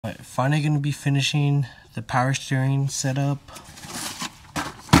Finally gonna be finishing the power steering setup.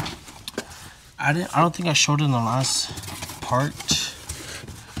 I don't think I showed in the last part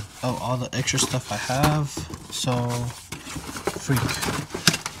of all the extra stuff I have. So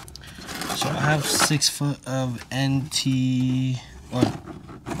I have 6 foot of NT or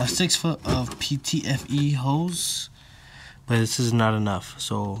a 6 foot of PTFE hose, but this is not enough.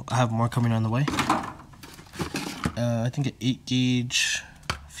 So I have more coming on the way. I think an 8 gauge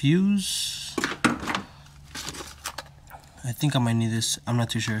fuse. I think I might need this. I'm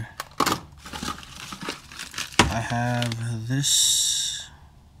not too sure. I have this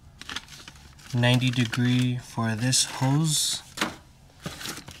 90-degree for this hose.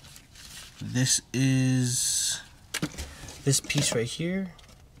 This is this piece right here,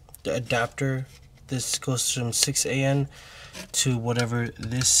 the adapter. This goes from 6 AN to whatever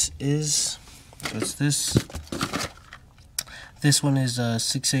this is. It's this. This one is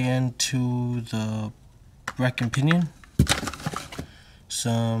 6 AN to the rack and pinion.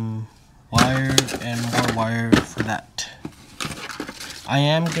 Some wire and more wire for that. I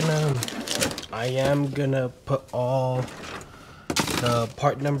am gonna put all the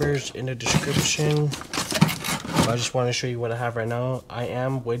part numbers in the description. I just want to show you what I have right now. I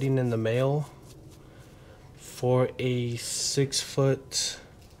am waiting in the mail for a 6 foot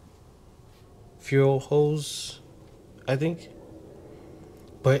fuel hose, I think,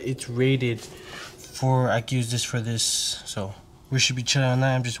 but it's rated for, I can use this for this, so we should be chilling on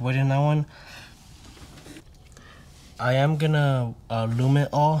that. I'm just waiting on that one. I am gonna loom it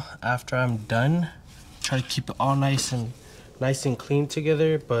all after I'm done. Try to keep it all nice and clean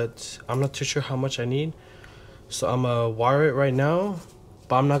together, but I'm not too sure how much I need. So I'm gonna wire it right now,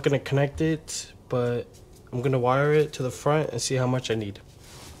 but I'm not gonna connect it, but I'm gonna wire it to the front and see how much I need.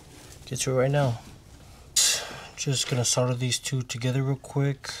 Get to it right now. Just gonna solder these two together real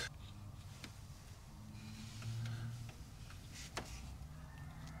quick.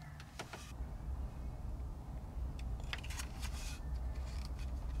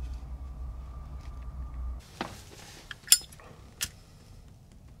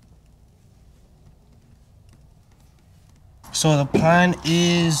 So the plan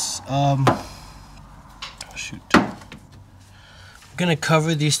is, shoot. I'm gonna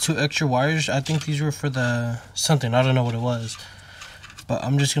cover these 2 extra wires. I think these were for the something, I don't know what it was. But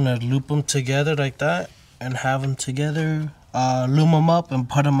I'm just gonna loop them together like that and have them together. Loom them up and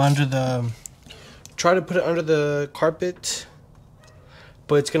put them under the, try to put it under the carpet.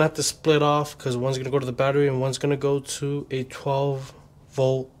 But it's gonna have to split off because one's gonna go to the battery and one's gonna go to a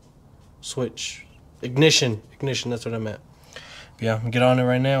 12-volt switch. Ignition, that's what I meant. Yeah, I'm gonna get on it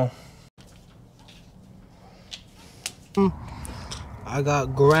right now. I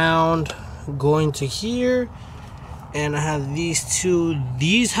got ground going to here, and I have these two.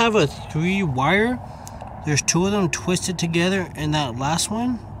 These have a 3 wire. There's 2 of them twisted together, and that last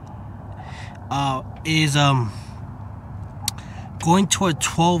one is going to a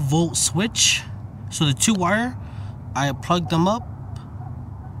 12-volt switch. So the 2 wire, I plugged them up.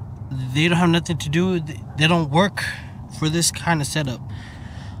 They don't have nothing to do. They don't work for this kind of setup.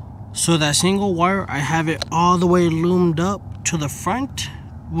 So that single wire, I have it all the way loomed up to the front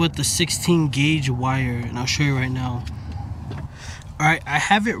with the 16 gauge wire, and I'll show you right now. Alright, I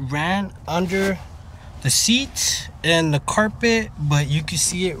have it ran under the seat and the carpet, but you can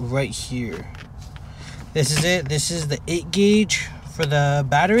see it right here. This is it. This is the 8 gauge for the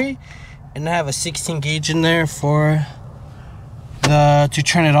battery, and I have a 16 gauge in there for the to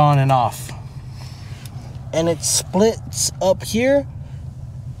turn it on and off. And it splits up here.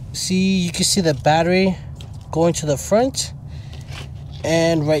 See, you can see the battery going to the front,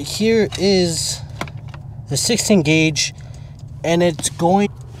 and right here is the 16 gauge, and it's going,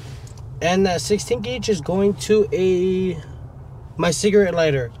 and that 16 gauge is going to my cigarette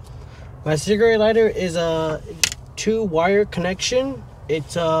lighter. My cigarette lighter is a 2 wire connection.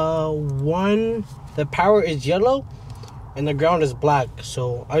 It's one, the power is yellow and the ground is black.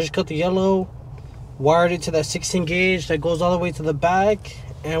 So I just cut the yellow, wired it to that 16 gauge that goes all the way to the back,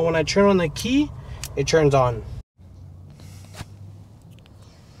 and when I turn on the key, it turns on.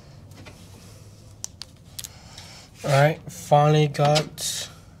 Alright, finally got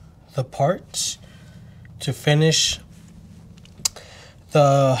the parts to finish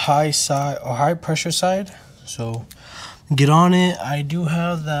the high side or high pressure side. So get on it. I do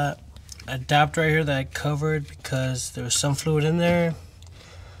have that adapter right here that I covered because there was some fluid in there.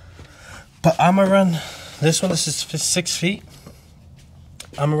 But I'm gonna run this one. This is 6 feet.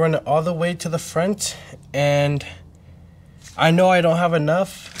 I'm gonna run it all the way to the front, and I know I don't have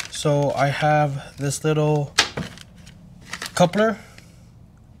enough, so I have this little coupler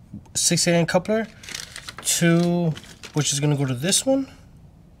 6AN coupler to, which is gonna go to this one,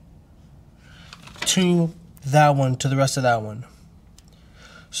 to that one, to the rest of that one.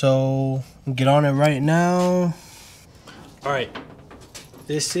 So get on it right now. All right,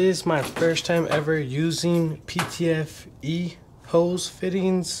 this is my first time ever using PTFE hose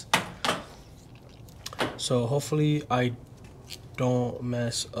fittings. So hopefully I don't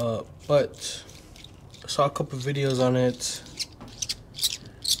mess up, but I saw a couple videos on it.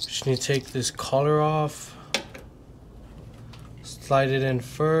 Just need to take this collar off, slide it in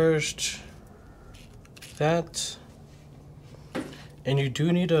first, that, and you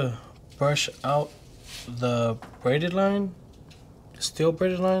do need to brush out the braided line, steel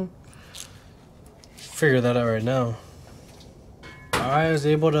braided line. Figure that out right now. I was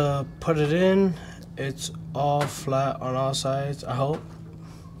able to put it in. It's all flat on all sides, I hope.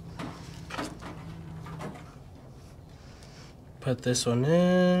 Put this one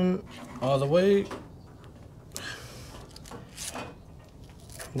in all the way.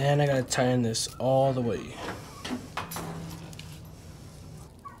 Then I gotta tighten this all the way.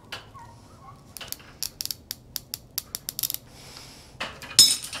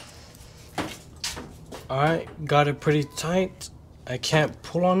 Alright, got it pretty tight. I can't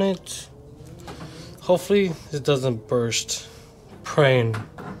pull on it. Hopefully it doesn't burst. Praying.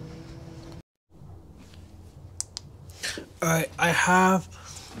 Alright, I have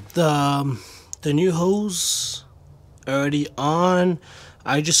the new hose already on.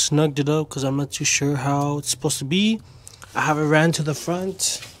 I just snugged it up because I'm not too sure how it's supposed to be. I have it ran to the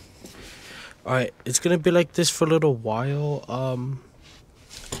front. Alright, it's gonna be like this for a little while.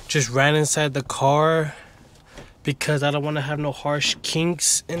 Just ran inside the car because I don't want to have no harsh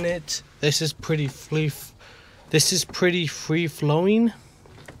kinks in it. This is pretty free flowing,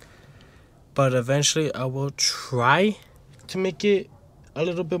 but eventually I will try to make it a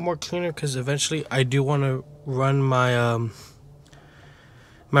little bit more cleaner, because eventually I do want to run my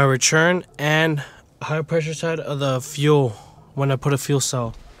my return and high pressure side of the fuel when I put a fuel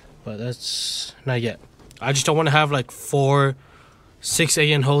cell, but that's not yet. I just don't want to have like 4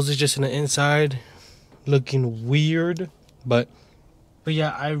 6AN hoses just in the inside looking weird, but yeah,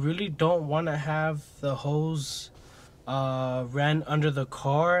 I really don't want to have the hose ran under the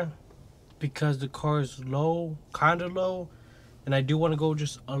car because the car is low, kind of low, and I do want to go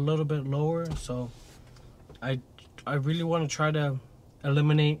just a little bit lower. So I really want to try to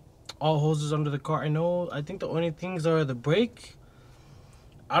eliminate all hoses under the car. I think the only things are the brake.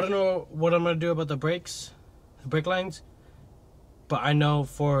 I don't know what I'm gonna do about the brakes, the brake lines, but I know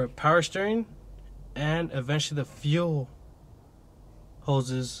for power steering and eventually the fuel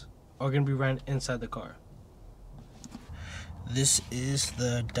hoses are gonna be ran inside the car. This is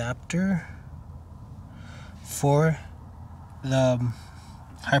the adapter for the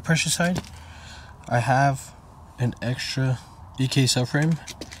high pressure side. I have an extra EK subframe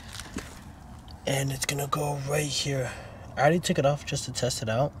and it's gonna go right here. I already took it off just to test it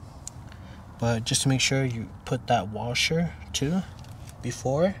out, but just to make sure you put that washer too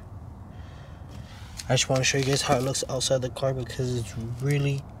before. I just want to show you guys how it looks outside the car because it's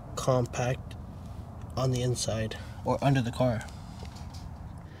really compact on the inside or under the car.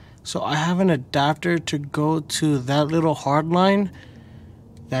 So I have an adapter to go to that little hard line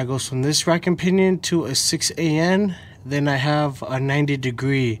that goes from this rack and pinion to a 6AN. Then I have a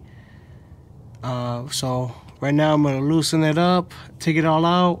 90-degree. So right now I'm gonna loosen it up, take it all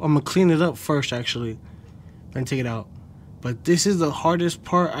out. I'm gonna clean it up first actually, then take it out. But this is the hardest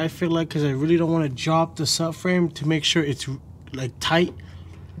part, I feel like, because I really don't want to drop the subframe to make sure it's like tight.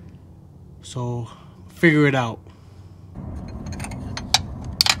 So figure it out.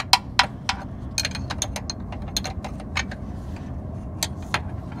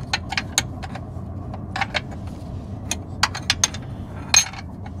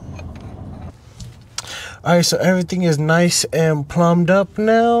 Alright, so everything is nice and plumbed up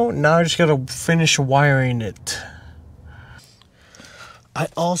now. Now I just gotta finish wiring it. I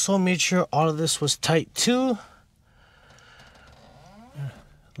also made sure all of this was tight too.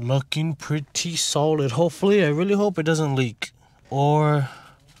 Looking pretty solid. Hopefully, I really hope it doesn't leak. Or,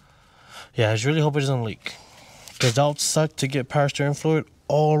 yeah, I just really hope it doesn't leak, because that would suck to get power steering fluid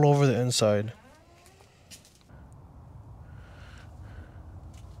all over the inside.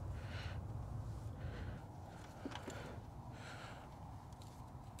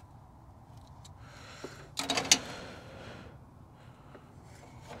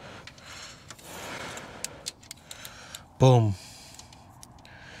 Boom.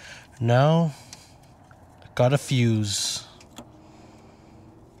 Now, got a fuse.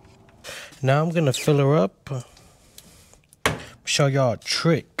 Now I'm gonna fill her up. Show y'all a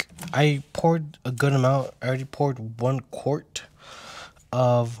trick. I poured a good amount. I already poured 1 quart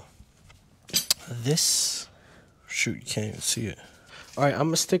of this. Shoot, you can't even see it. All right, I'm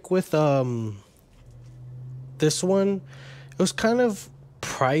gonna stick with this one. It was kind of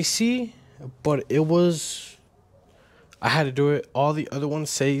pricey, but it was, I had to do it. All the other ones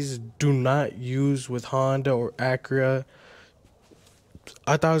says do not use with Honda or Acura.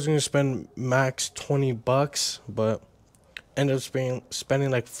 I thought I was gonna spend max 20 bucks, but ended up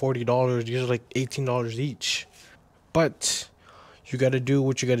spending like $40. These are like $18 each. But you gotta do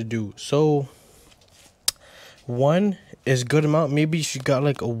what you gotta do. So 1 is good amount. Maybe you got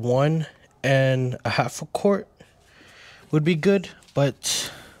like a 1.5 quart would be good. But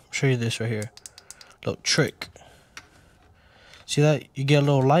I'll show you this right here. Little trick. See that? You get a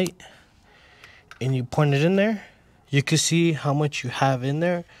little light and you point it in there. You can see how much you have in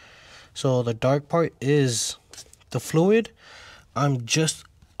there. So the dark part is the fluid. I'm just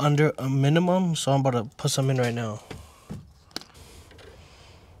under a minimum, so I'm about to put some in right now.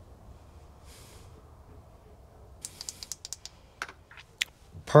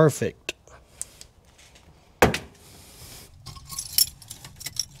 Perfect.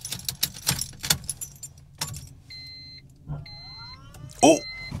 Oh!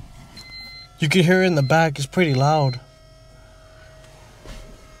 You can hear it in the back. It's pretty loud.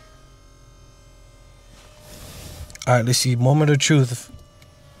 Alright, let's see. Moment of truth.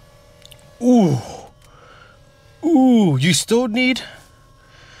 Ooh. Ooh. You still need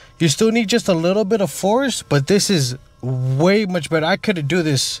just a little bit of force, but this is way much better. I couldn't do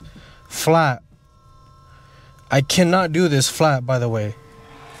this flat. I cannot do this flat, by the way.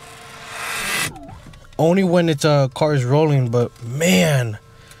 Only when it's car is rolling, but man,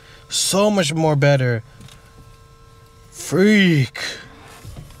 so much more better. Freak.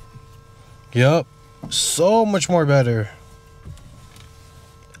 Yup. So much more better.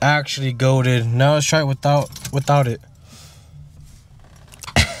 Actually goated. Now let's try it without it.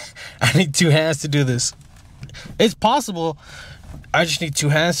 I need 2 hands to do this. It's possible. I just need 2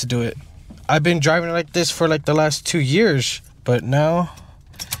 hands to do it. I've been driving like this for like the last 2 years, but now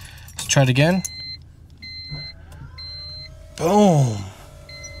let's try it again. Boom.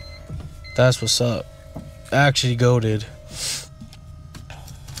 That's what's up. Actually goated.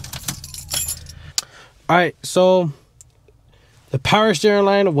 Alright, so the power steering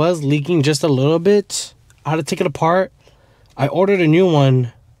line was leaking just a little bit. I had to take it apart. I ordered a new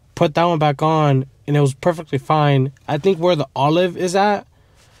one, put that one back on, and it was perfectly fine. I think where the olive is at,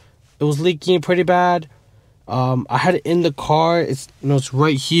 it was leaking pretty bad. I had it in the car. It's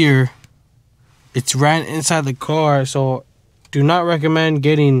right here. It's ran inside the car, so do not recommend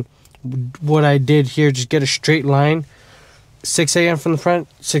getting what I did here. Just get a straight line. 6 a.m. from the front,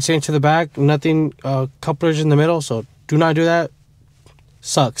 6 a.m. to the back, nothing couplers in the middle, so do not do that.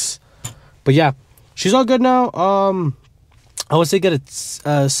 Sucks. But yeah, she's all good now. I would say get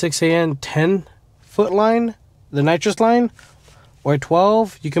a 6 a.m. 10-foot line, the nitrous line, or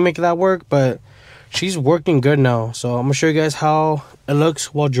 12. You can make that work, but she's working good now. So I'm gonna show you guys how it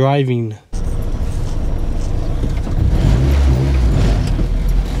looks while driving.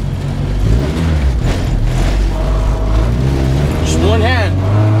 One hand.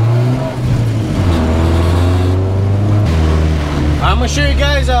 I'm gonna show you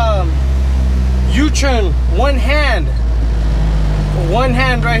guys U-turn one hand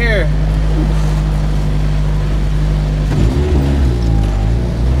right here.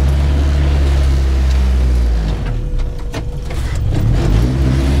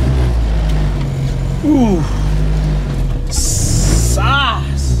 Ooh,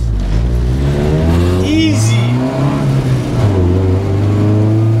 sauce, easy.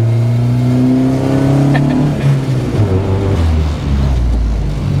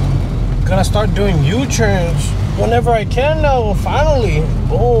 Gonna start doing U-turns whenever I can now, finally.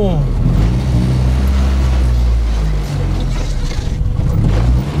 Boom.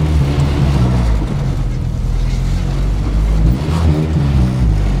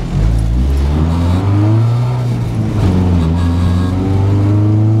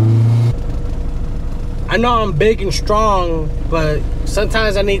 I know I'm big and strong, but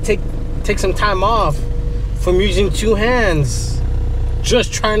sometimes I need to take some time off from using 2 hands.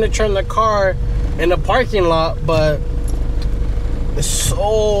 Just trying to turn the car in the parking lot, but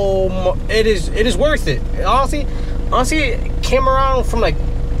it is worth it. Honestly, it came around from like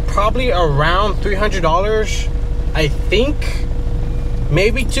probably around $300. I think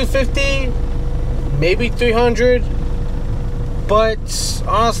maybe $250, maybe $300. But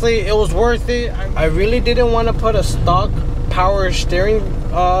honestly, it was worth it. I really didn't want to put a stock power steering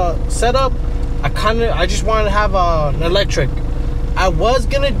setup. I just wanted to have an electric. I was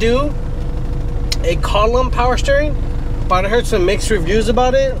gonna do a column power steering, but I heard some mixed reviews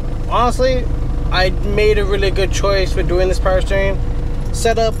about it. Honestly, I made a really good choice with doing this power steering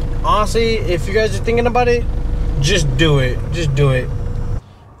setup. Honestly, if you guys are thinking about it, just do it. Just do it.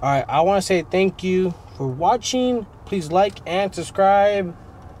 Alright, I want to say thank you for watching. Please like and subscribe.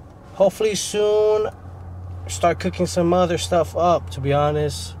 Hopefully soon start cooking some other stuff up, to be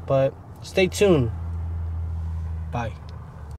honest. But stay tuned. Bye.